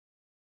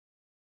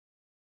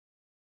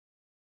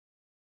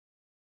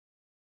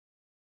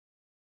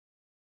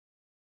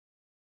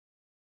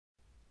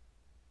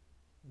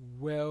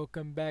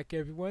Welcome back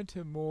everyone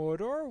to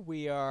Mordor.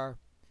 We are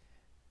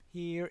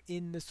here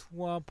in the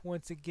swamp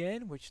once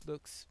again, which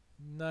looks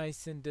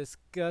nice and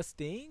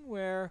disgusting,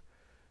 where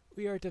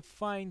we are to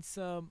find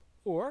some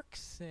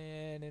orcs,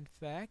 and in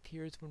fact,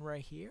 here's one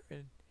right here,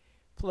 and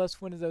plus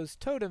one of those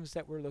totems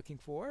that we're looking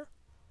for.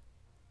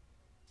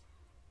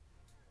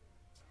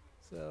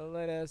 So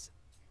let us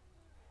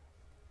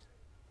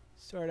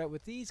start out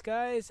with these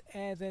guys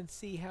and then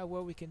see how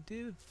well we can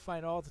do.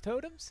 Find all the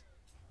totems.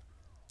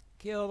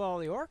 Killed all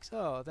the orcs?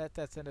 Oh,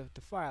 that's a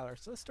defiler.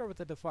 So let's start with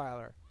the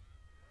defiler.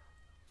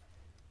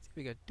 See if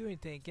we can do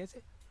anything against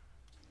it.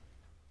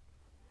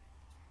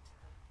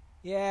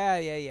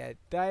 Yeah.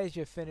 Die as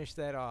you finish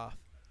that off.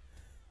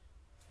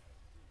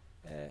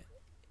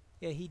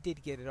 Yeah, he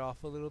did get it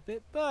off a little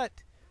bit, but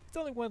it's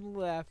only one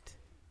left.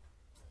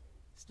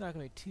 It's not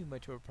going to be too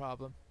much of a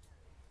problem.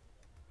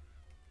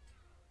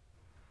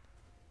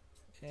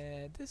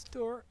 And this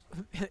door...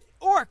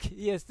 Orc!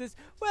 Yes, this...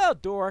 Well,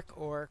 dork,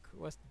 orc.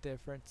 What's the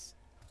difference?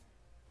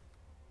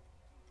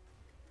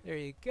 There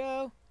you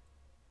go.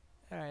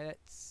 Alright,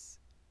 that's...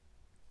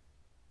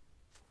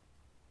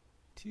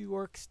 2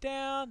 orcs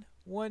down.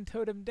 1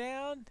 totem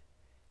down.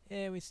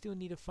 And we still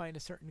need to find a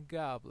certain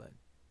goblin.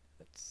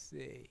 Let's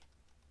see.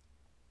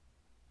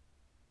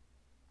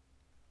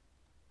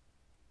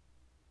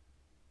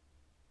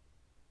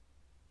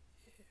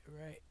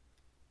 Right.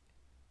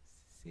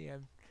 See,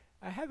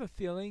 I have a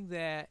feeling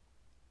that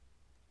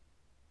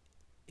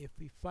if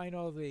we find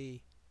all the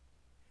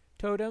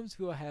totems,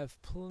 we'll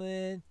have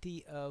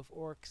plenty of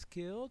orcs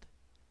killed.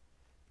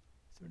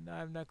 So now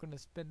I'm not going to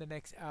spend the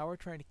next hour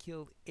trying to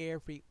kill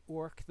every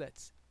orc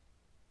that's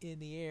in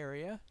the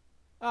area.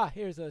 Ah,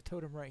 here's a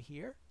totem right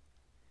here.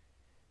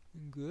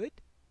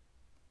 Good.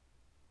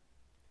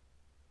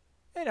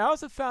 And I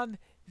also found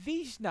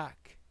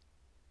Vishnak.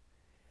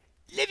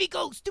 Let me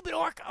go, stupid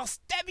orc! I'll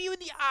stab you in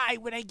the eye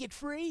when I get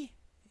free!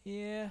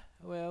 Yeah,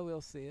 well,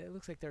 we'll see. It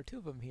looks like there are 2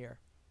 of them here.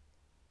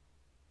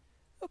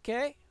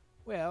 Okay,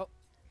 well,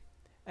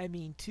 I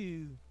mean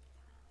 2.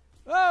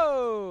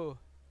 Whoa!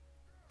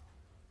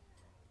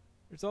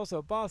 There's also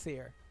a boss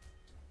here.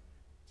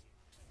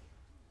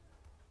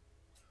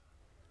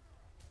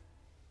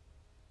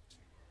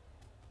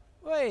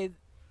 Wait,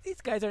 these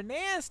guys are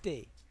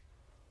nasty.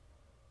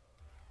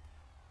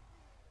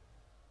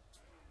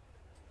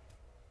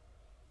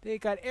 They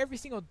got every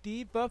single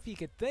debuff you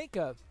could think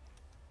of.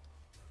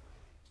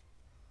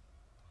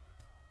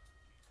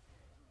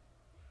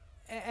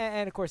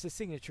 And of course, a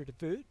signature to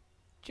boot,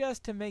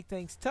 just to make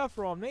things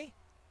tougher on me.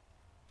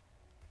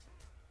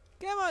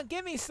 Come on,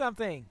 give me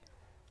something.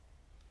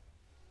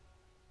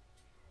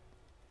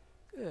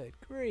 Good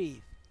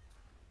grief.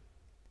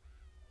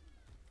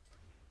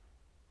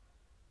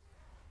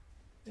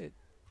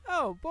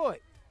 Oh boy.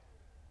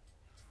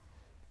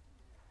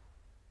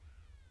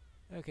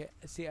 Okay,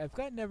 see, I've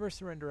got Never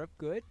Surrender up.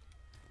 Good.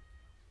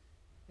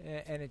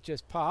 And it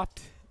just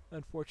popped,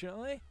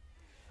 unfortunately.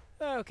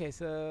 Okay,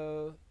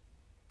 so...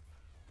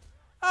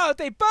 Oh,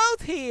 they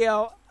both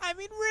heal! I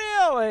mean,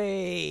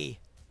 really?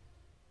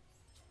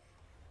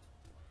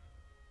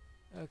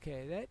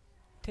 Okay, that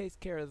takes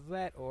care of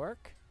that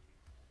orc.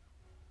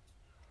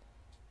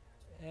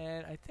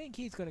 And I think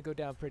he's going to go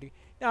down pretty...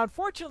 Now,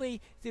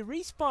 unfortunately, the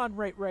respawn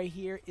rate right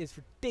here is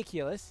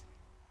ridiculous.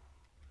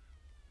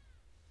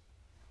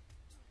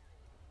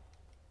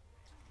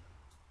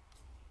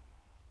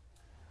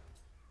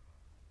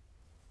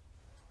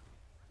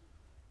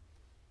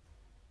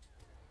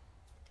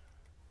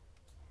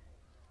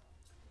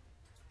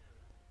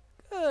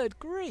 Good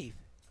grief.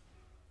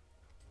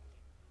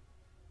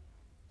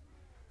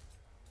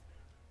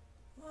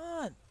 Come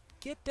on,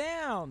 get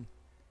down.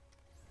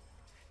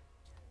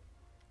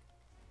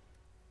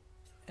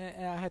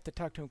 And I have to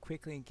talk to him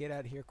quickly and get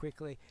out of here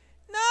quickly.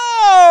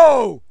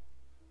 No!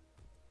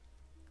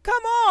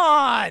 Come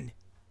on!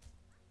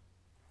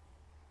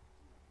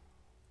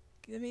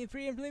 Give me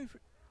free and leave me free.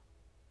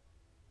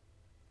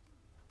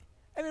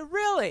 I mean,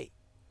 really?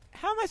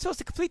 How am I supposed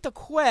to complete the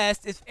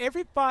quest if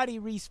everybody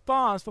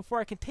respawns before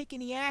I can take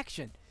any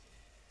action?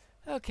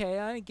 Okay,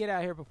 I need to get out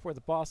of here before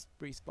the boss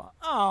respawns.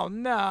 Oh,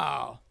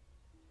 no!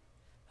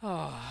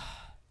 Oh.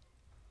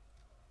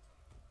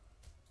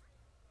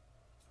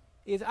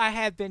 I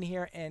have been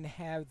here and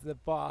have the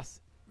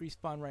boss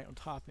respawn right on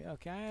top of me.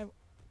 Okay,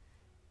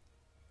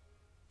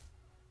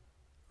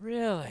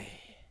 really?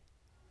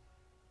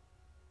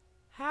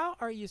 How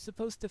are you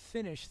supposed to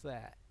finish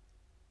that?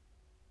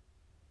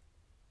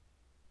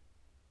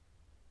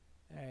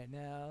 Alright,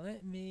 now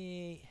let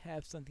me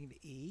have something to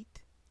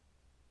eat.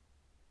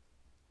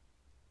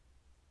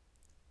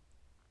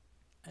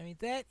 I mean,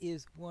 that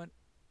is one.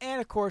 And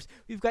of course,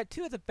 we've got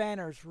 2 of the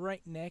banners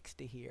right next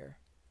to here.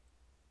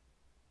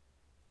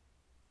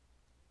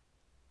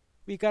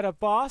 We got a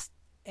boss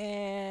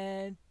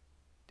and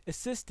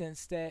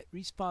assistants that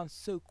respawn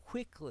so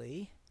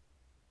quickly.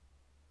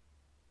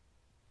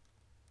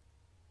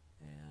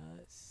 Now,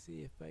 let's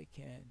see if I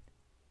can.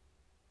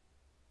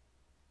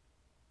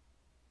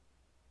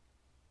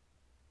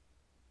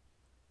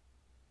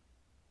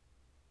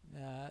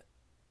 Let's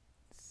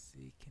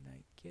see, can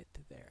get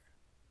to there?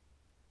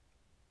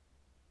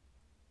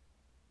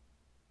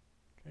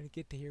 Trying to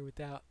get to here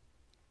without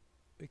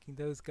picking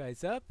those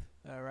guys up.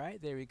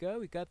 Alright, there we go.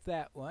 We got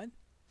that one.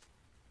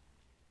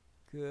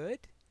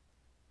 Good.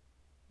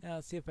 Now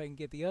let's see if I can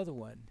get the other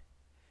one.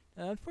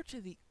 Now,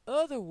 unfortunately, the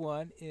other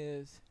one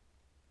is...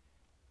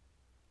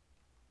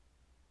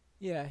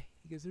 Yeah,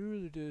 because the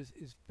ruler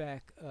is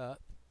back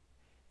up,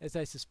 as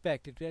I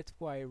suspected. That's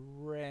why I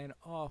ran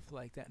off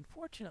like that.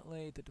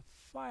 Unfortunately, the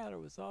defiler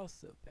was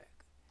also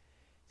back.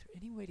 Is there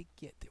any way to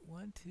get there?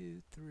 1,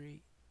 2,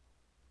 3.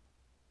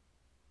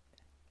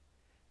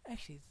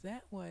 Actually,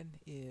 that one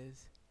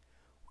is...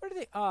 What are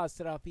the odds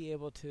that I'll be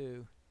able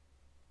to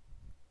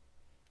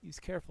use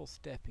careful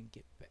step and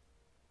get back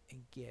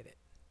and get it?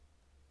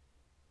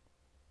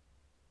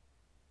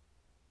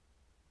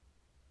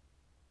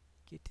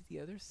 Get to the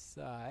other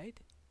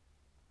side.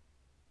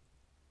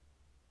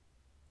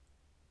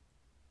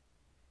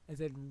 And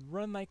then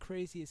run like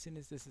crazy as soon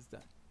as this is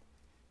done.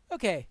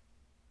 Okay.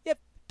 Yep,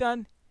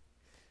 done.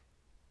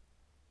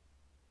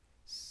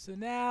 So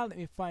now let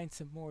me find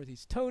some more of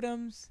these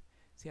totems.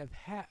 See, I've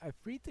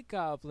freed the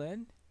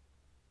goblin.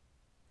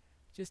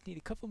 Just need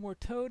a couple more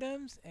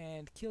totems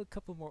and kill a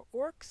couple more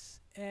orcs,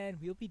 and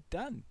we'll be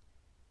done.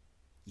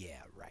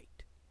 Yeah, right.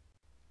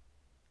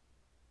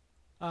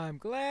 I'm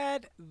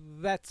glad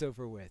that's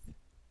over with.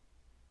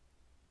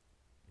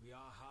 We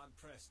are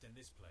hard-pressed in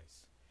this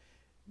place.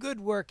 Good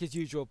work as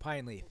usual,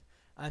 Pineleaf.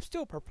 I'm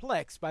still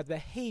perplexed by the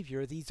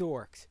behavior of these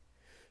orcs.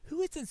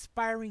 Who is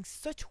inspiring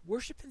such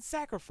worship and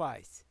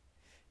sacrifice?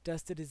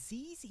 Does the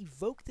disease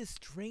evoke this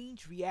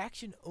strange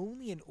reaction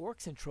only in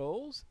orcs and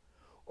trolls?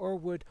 Or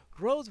would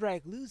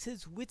Grothrak lose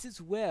his wits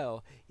as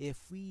well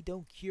if we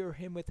don't cure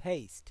him with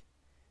haste?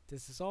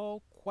 This is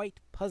all quite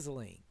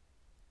puzzling.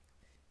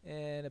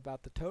 And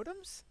about the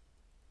totems?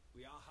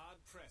 We are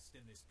hard-pressed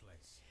in this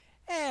place.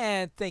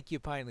 And thank you,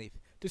 Pineleaf.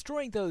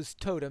 Destroying those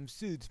totems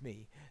soothes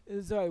me,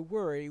 as I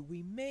worry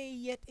we may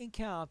yet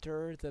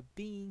encounter the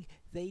being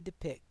they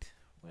depict.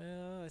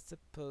 Well, I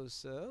suppose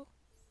so.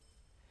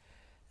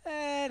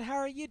 And how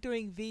are you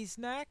doing,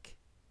 V-Snack?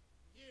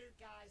 You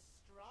guys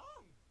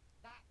strong?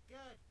 That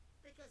good?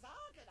 Because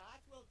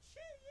Argonite will chew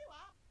you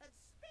up and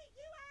spit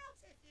you out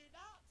if you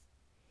not.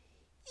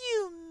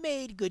 You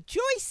made good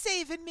choice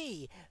saving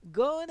me.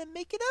 Gonna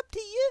make it up to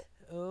you.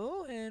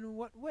 Oh, and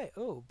what way?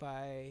 Oh,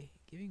 by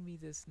giving me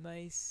this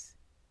nice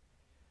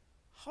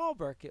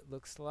hauberk, it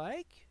looks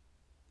like.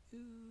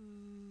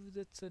 Ooh,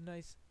 that's a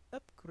nice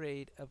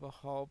upgrade of a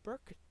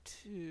hauberk,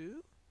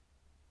 too.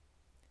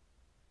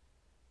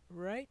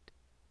 Right.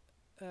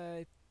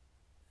 Alright,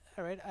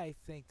 I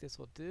think this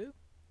will do.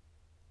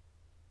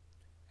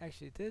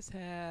 Actually, this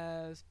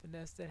has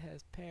finesse, that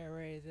has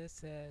parry,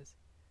 this has...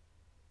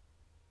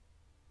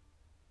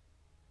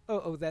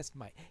 Oh, that's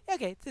might.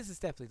 Okay, this is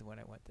definitely the one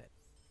I want then.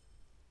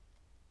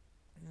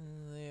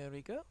 There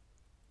we go.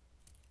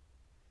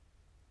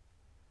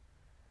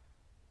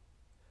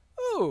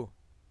 Ooh!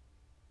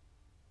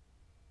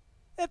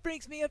 That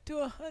brings me up to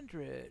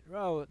 100.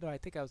 Oh, no, I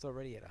think I was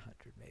already at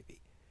 100,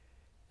 maybe.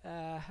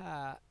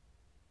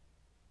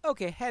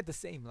 Okay, had the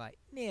same light.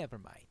 Never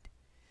mind.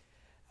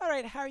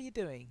 Alright, how are you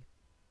doing?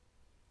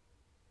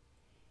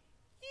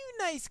 You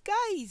nice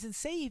guys and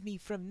save me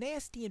from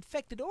nasty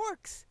infected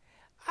orcs.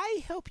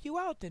 I help you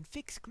out and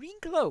fix Green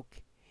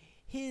Cloak.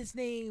 His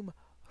name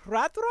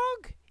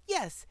Radrog?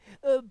 Yes,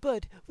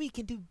 but we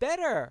can do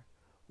better.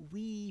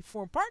 We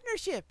form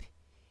partnership.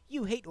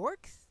 You hate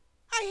orcs?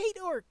 I hate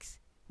orcs.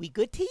 We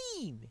good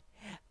team.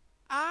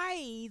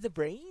 I the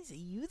brains,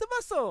 you the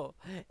muscle.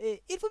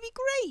 It would be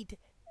great.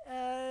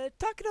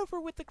 Talk it over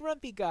with the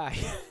grumpy guy.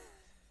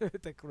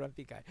 The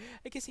grumpy guy.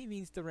 I guess he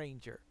means the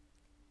ranger.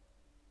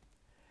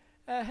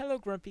 Hello,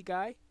 grumpy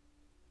guy.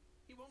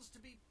 He wants to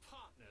be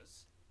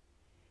partners.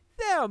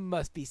 There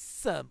must be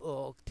some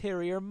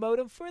ulterior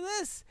motive for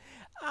this.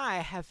 I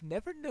have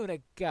never known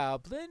a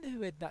goblin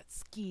who had not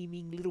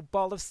scheming little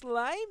ball of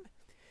slime.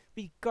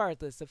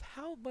 Regardless of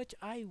how much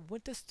I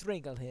want to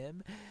strangle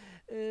him,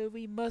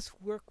 we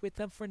must work with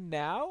them for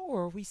now,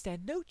 or we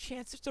stand no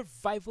chance of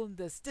survival in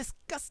this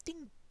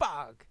disgusting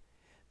bog.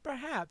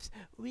 Perhaps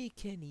we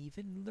can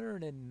even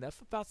learn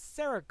enough about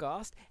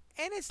Saragost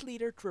and its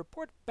leader to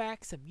report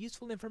back some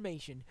useful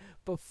information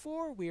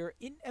before we are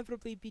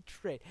inevitably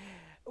betrayed.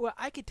 Well,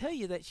 I can tell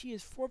you that she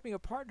is forming a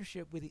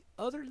partnership with the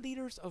other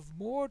leaders of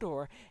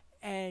Mordor,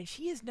 and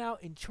she is now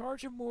in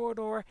charge of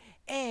Mordor,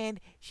 and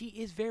she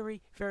is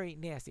very, very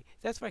nasty.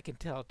 That's what I can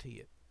tell to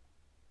you.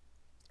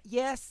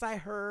 Yes, I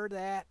heard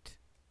that.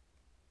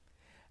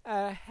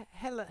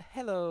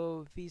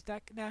 Hello,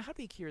 V-Snack. Now, how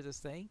do we cure this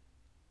thing?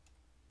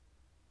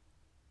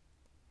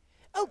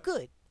 Oh,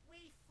 good.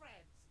 We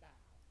friends now.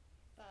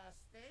 First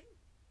thing,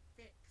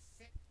 fix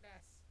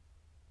sickness.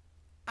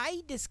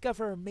 I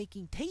discover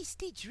making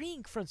tasty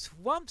drink from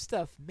swamp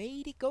stuff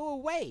made it go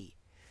away.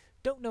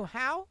 Don't know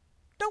how?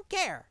 Don't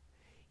care.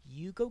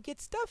 You go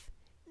get stuff,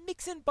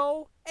 mix and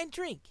bowl, and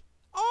drink.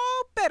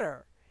 All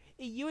better.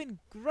 You and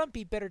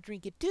Grumpy better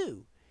drink it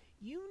too.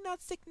 You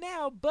not sick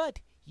now, but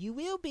you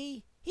will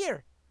be.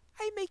 Here,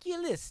 I make you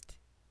a list.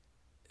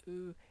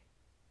 Ooh,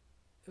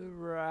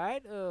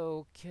 right,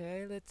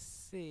 okay, let's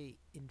see.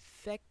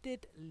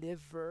 Infected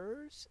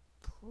livers,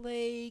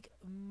 plague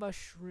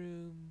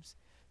mushrooms,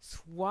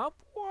 swamp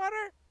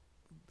water,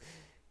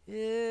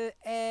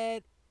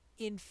 and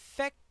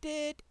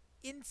infected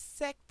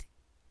insect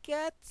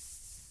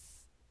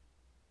guts.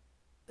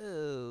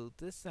 Oh,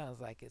 this sounds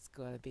like it's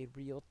going to be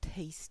real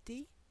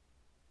tasty.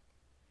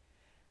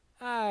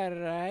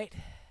 Alright,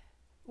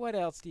 what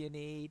else do you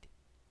need?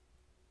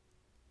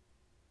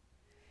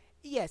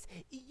 Yes,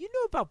 you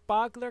know about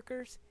bog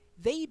lurkers?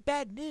 They eat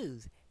bad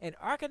news, and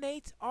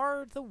Arcanates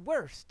are the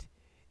worst.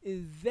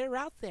 They're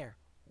out there,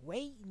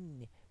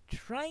 waiting,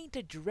 trying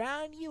to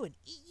drown you and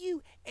eat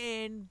you,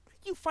 and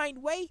you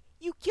find way,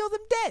 you kill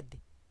them dead.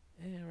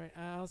 Alright,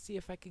 I'll see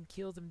if I can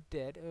kill them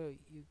dead. Oh,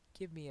 you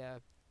give me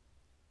a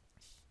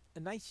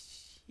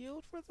nice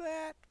shield for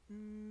that?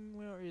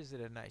 Where is it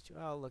a nice shield?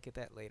 I'll look at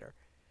that later.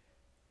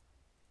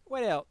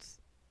 What else?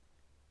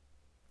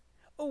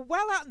 Oh,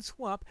 while out in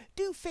swamp,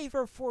 do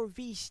favor for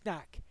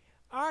V-Schnack.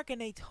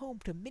 Argonate's home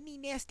to many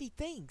nasty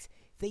things.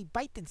 They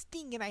bite and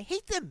sting, and I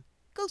hate them.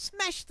 Go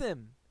smash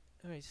them.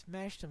 Alright,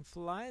 smash some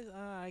flies.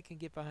 I can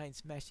get behind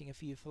smashing a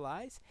few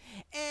flies.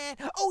 And,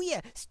 oh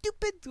yeah,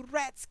 stupid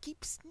rats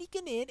keep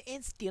sneaking in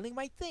and stealing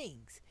my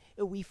things.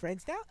 Are we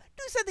friends now?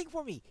 Do something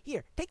for me.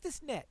 Here, take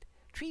this net.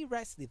 Tree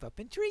rats live up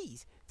in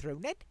trees. Throw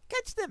net,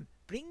 catch them.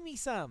 Bring me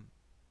some.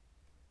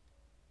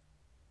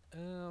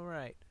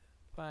 Alright.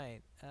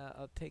 Fine.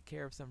 I'll take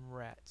care of some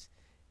rats.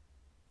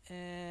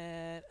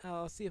 And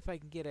I'll see if I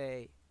can get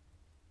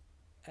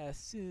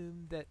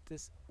assume that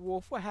this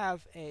wolf will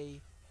have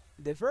a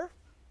liver.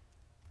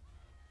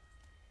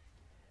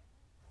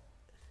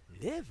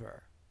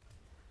 Liver?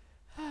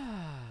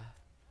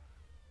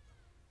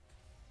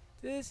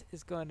 This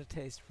is going to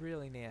taste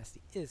really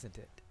nasty, isn't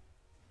it?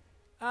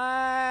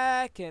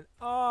 I can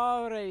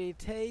already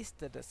taste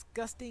the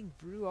disgusting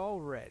brew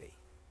already.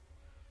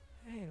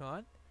 Hang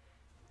on.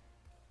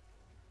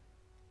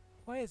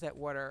 Why is that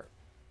water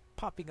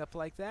popping up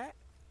like that?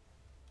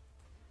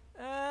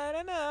 I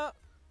don't know.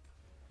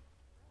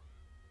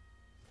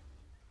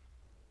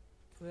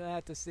 We'll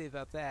have to see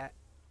about that.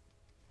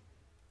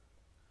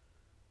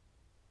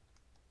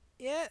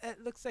 Yeah,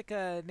 it looks like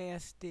a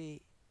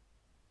nasty...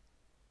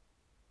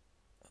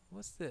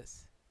 What's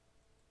this?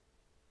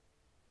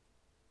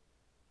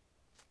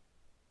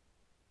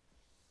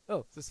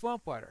 Oh, the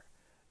swamp water.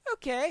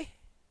 Okay.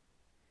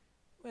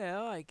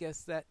 Well, I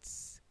guess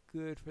that's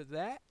good for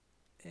that.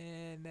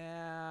 And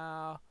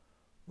now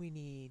we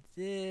need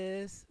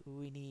this.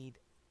 We need...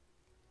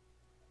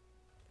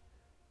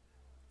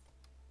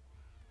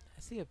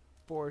 I see a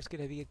boar is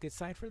going to be a good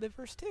sign for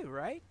livers too,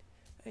 right?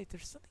 Hey,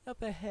 there's something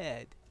up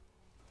ahead.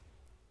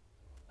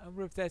 I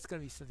wonder if that's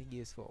going to be something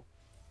useful.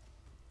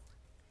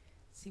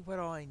 Let's see what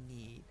all I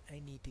need. I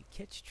need to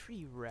catch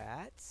tree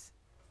rats.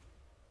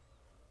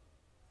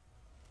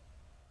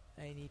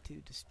 I need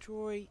to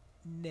destroy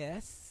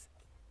nests.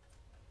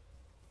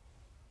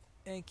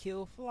 And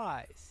kill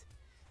flies.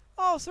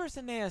 All sorts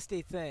of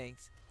nasty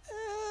things.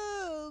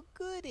 Oh,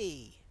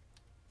 goody.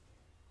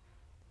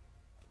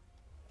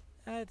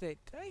 Did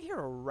I hear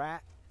a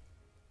rat?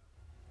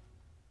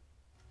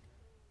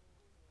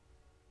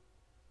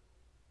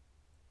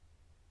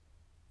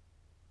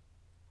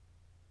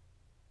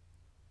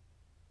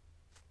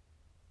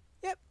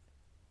 Yep,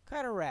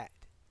 caught a rat.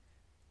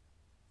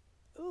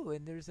 Ooh,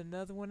 and there's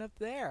another one up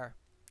there.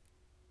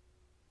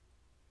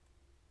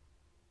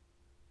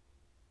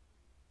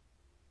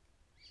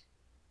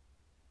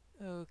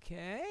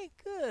 Okay,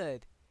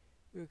 good.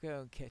 We're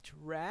going to catch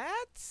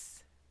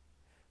rats.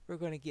 We're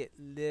going to get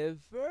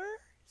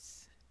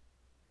livers.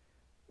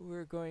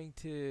 We're going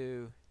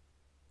to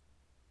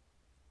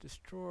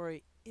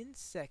destroy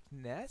insect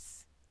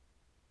nests.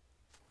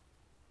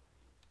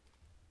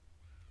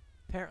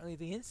 Apparently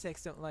the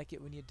insects don't like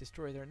it when you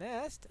destroy their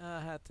nest.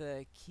 I'll have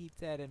to keep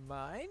that in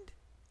mind.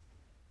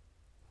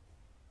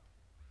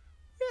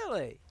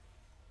 Really?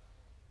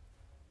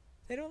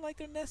 They don't like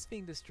their nests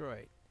being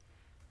destroyed.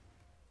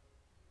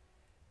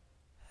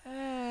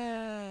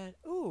 And,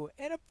 ooh,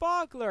 and a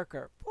bog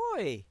lurker.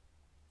 Boy,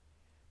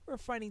 we're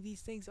finding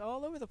these things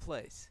all over the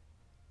place.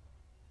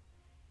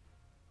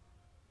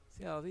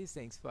 See how these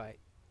things fight.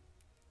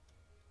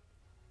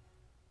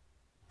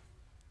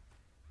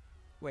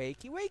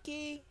 Wakey,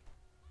 wakey.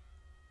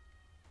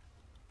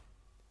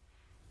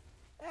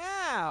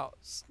 Ow!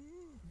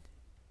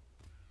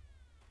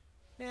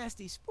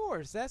 Nasty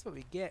spores. That's what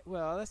we get.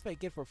 Well, that's what I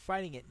get for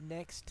fighting it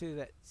next to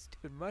that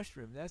stupid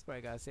mushroom. That's what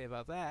I gotta say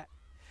about that.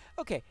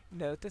 Okay,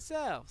 note to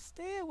self.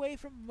 Stay away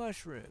from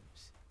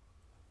mushrooms.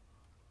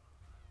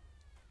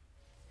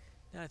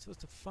 Now I'm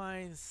supposed to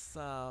find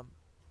some...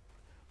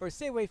 Or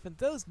stay away from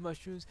those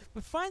mushrooms,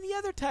 but find the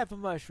other type of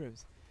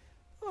mushrooms.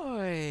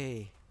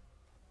 Boy.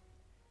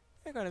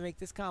 They're going to make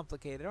this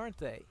complicated, aren't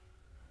they?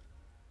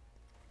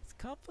 As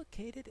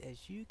complicated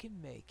as you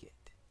can make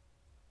it.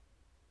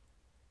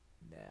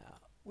 Now,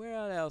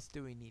 where else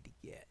do we need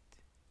to get?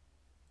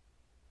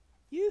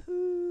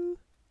 Yoo-hoo!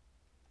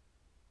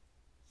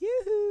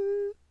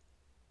 Yoo-hoo!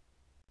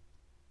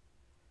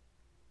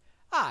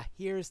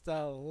 Here's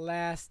the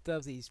last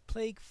of these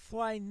plague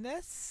fly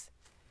nests.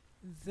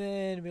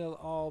 Then we'll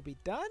all be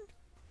done.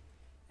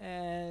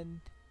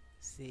 And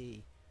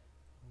see,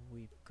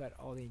 we've got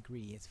all the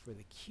ingredients for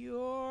the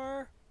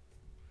cure.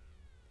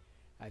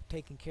 I've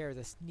taken care of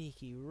the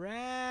sneaky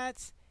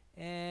rats.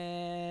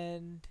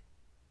 And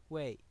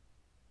wait,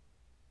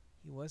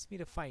 he wants me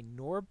to find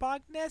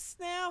Norbog nests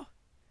now?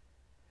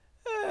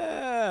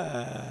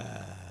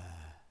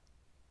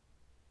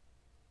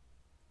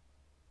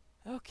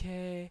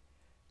 Okay,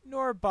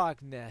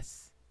 Norbog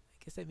nests.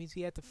 I guess that means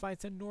we have to find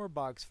some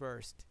Norbogs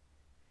first.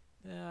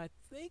 Now, I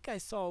think I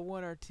saw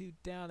one or two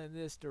down in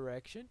this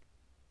direction.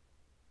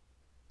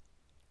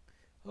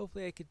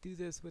 Hopefully I could do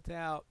this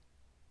without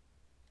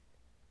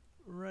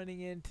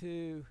running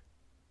into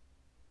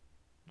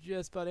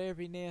just about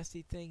every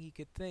nasty thing you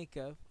could think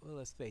of. Well,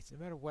 let's face it,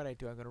 no matter what I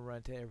do, I'm going to run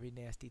into every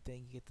nasty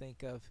thing you could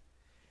think of.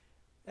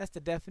 That's the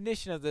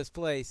definition of this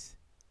place.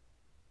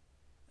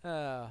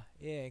 Yeah,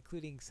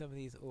 including some of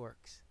these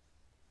orcs.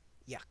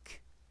 Yuck.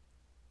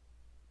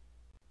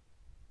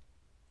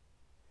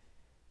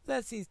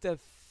 That seems to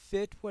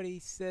fit what he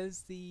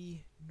says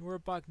the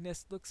Norbog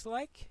nest looks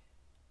like.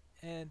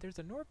 And there's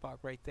a Norbog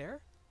right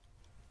there.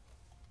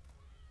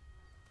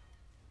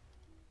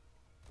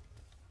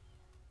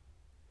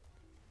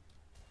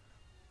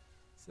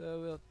 So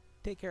we'll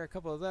take care of a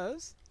couple of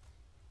those.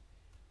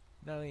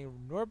 Not only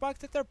Norbogs,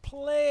 but they're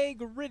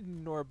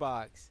plague-ridden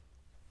Norbogs.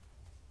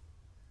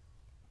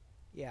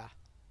 Yeah.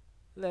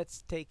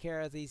 Let's take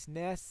care of these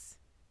nests.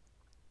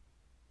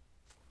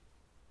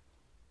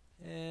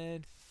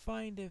 And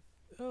find if...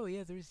 Oh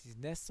yeah, there's these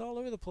nests all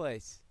over the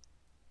place.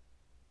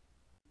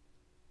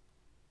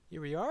 Here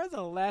we are,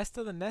 the last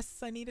of the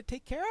nests I need to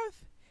take care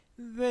of.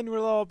 Then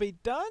we'll all be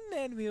done,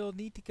 and we'll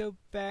need to go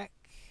back...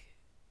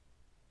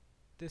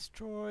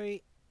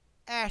 Destroy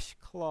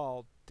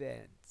Ashclaw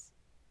dens.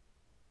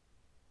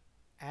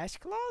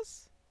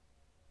 Ashclaws?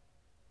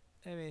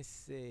 Let me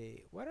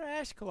see. What are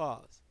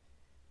Ashclaws?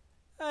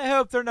 I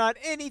hope they're not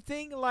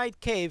anything like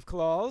cave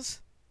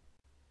claws.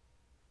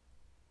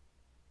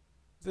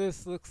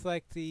 This looks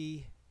like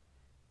the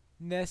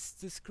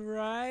nest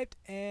described,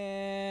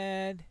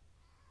 and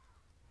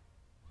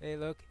they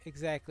look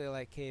exactly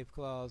like cave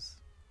claws.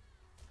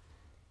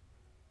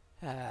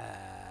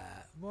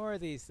 More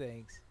of these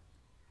things.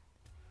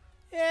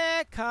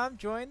 Yeah, come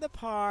join the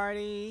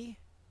party.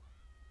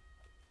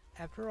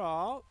 After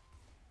all,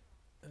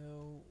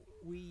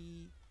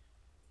 we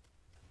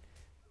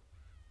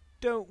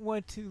don't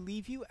want to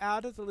leave you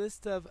out of the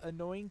list of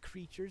annoying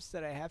creatures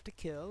that I have to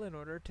kill in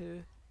order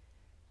to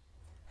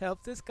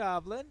help this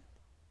goblin.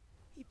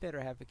 He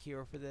better have a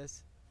cure for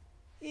this.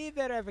 He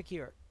better have a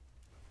cure.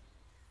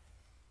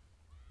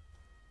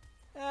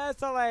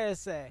 That's all I have to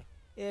say.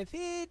 If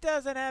he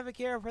doesn't have a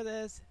cure for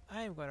this,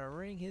 I'm going to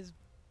wring his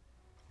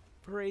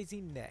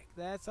crazy neck.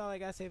 That's all I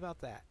got to say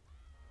about that.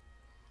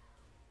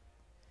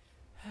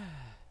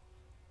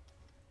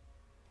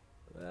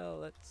 Well,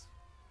 let's...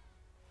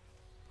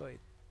 Boy,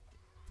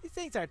 these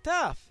things are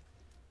tough.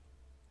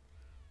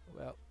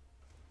 Well...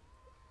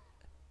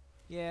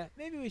 Yeah,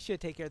 maybe we should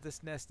take care of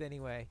this nest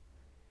anyway.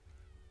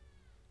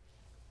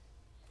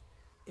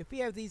 If we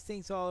have these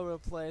things all over the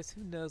place,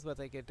 who knows what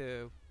they could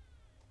do.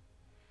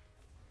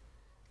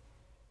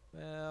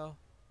 Well,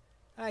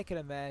 I can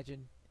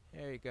imagine.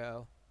 There you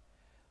go.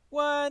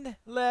 One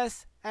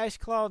less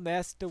Ashclaw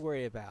nest to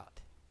worry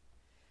about.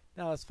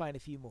 Now let's find a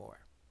few more.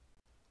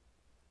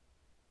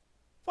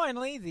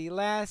 Finally, the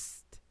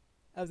last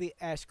of the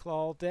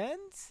Ashclaw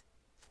dens.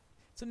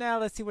 So now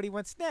let's see what he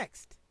wants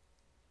next.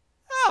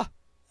 Ah!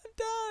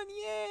 Done!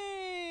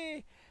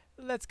 Yay!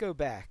 Let's go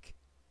back.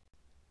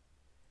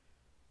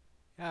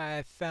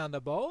 I found a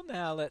bowl.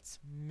 Now let's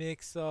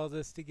mix all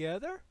this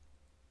together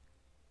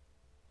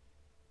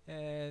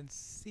and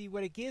see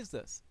what it gives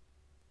us.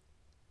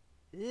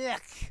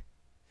 Yuck!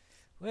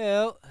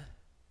 Well,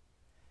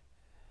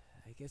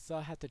 I guess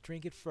I'll have to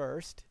drink it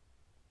first.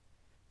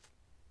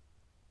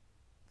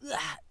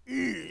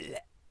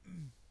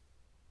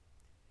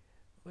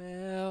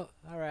 Well,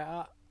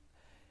 alright.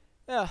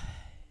 Well,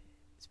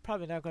 it's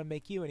probably not going to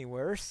make you any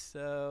worse,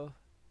 so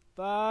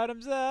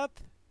bottoms up.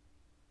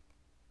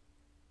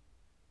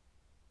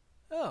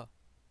 Oh.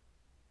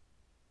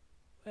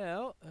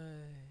 Well,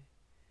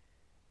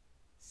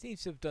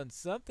 seems to have done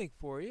something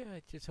for you.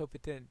 I just hope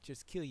it didn't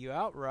just kill you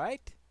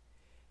outright.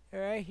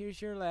 Alright,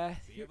 here's your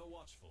last. Be ever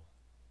watchful.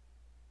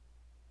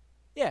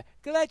 Yeah,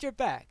 glad you're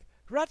back.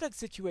 Rodnok's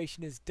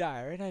situation is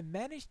dire, and I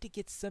managed to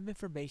get some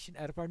information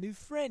out of our new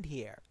friend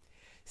here.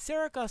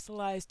 Saragos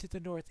lies to the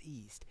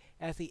northeast,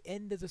 at the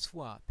end of the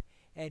swamp,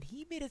 and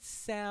he made it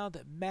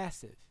sound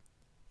massive.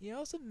 He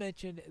also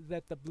mentioned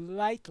that the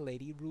Blight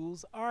Lady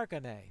rules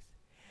Argonath.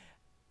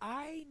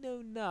 I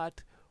know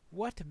not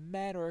what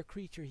man or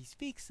creature he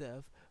speaks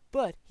of,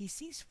 but he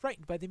seems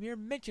frightened by the mere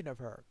mention of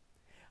her.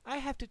 I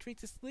have to drink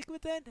this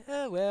liquid then?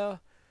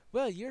 Well,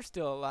 you're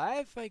still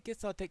alive. I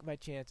guess I'll take my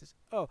chances.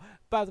 Oh,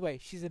 by the way,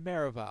 she's a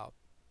Marival.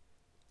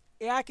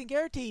 Yeah, I can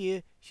guarantee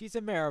you she's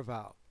a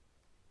Marival.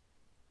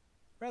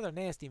 Rather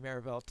nasty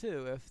Maribel,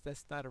 too, if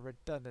that's not a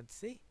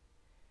redundancy.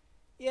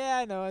 Yeah,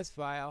 I know, it's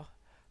vile.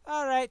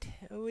 Alright,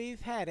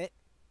 we've had it.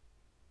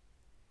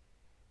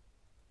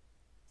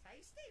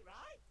 Tasty,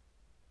 right?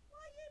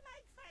 Why you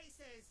make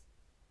faces?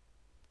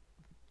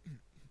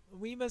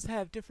 We must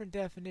have different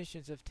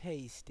definitions of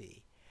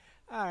tasty.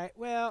 Alright,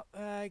 well,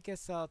 I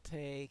guess I'll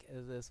take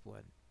this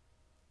one.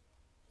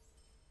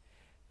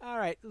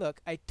 Alright,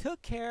 look, I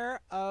took care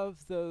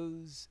of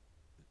those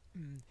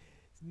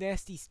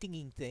nasty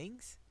stinging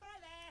things. Hi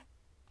there.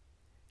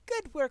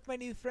 Good work, my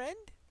new friend.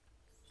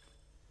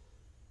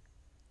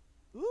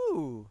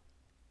 Ooh,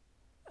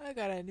 I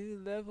got a new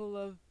level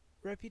of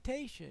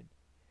reputation.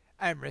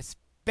 I'm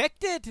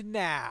respected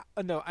now.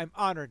 Oh, no, I'm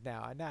honored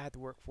now. I now have to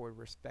work for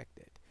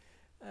respected.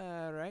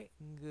 Alright,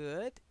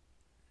 good.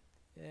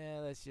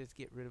 Let's just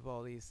get rid of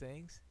all these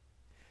things.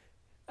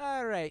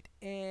 Alright,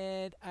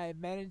 and I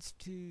managed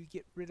to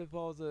get rid of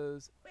all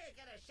those. We're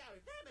gonna show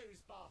them who's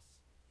boss.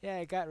 Yeah,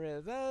 I got rid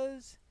of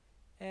those.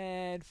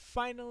 And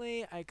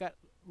finally, I got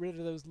rid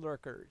of those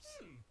lurkers.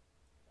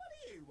 What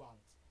do you want?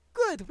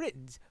 Good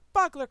riddance.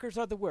 Bog lurkers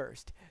are the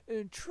worst.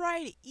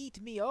 Try to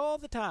eat me all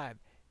the time.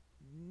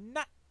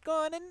 Not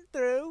going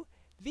through.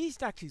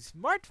 V's not too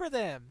smart for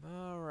them.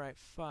 Alright,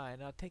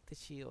 fine. I'll take the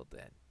shield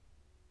then.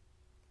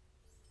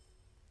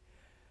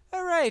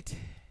 Alright.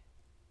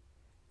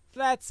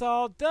 That's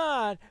all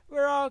done.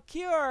 We're all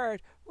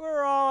cured.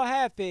 We're all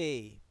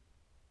happy.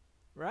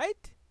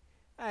 Right?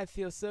 I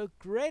feel so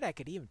great I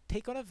could even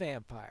take on a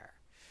vampire.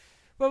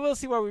 Well, we'll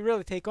see what we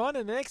really take on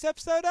in the next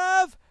episode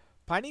of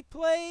Piney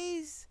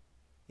Plays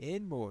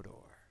in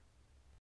Mordor.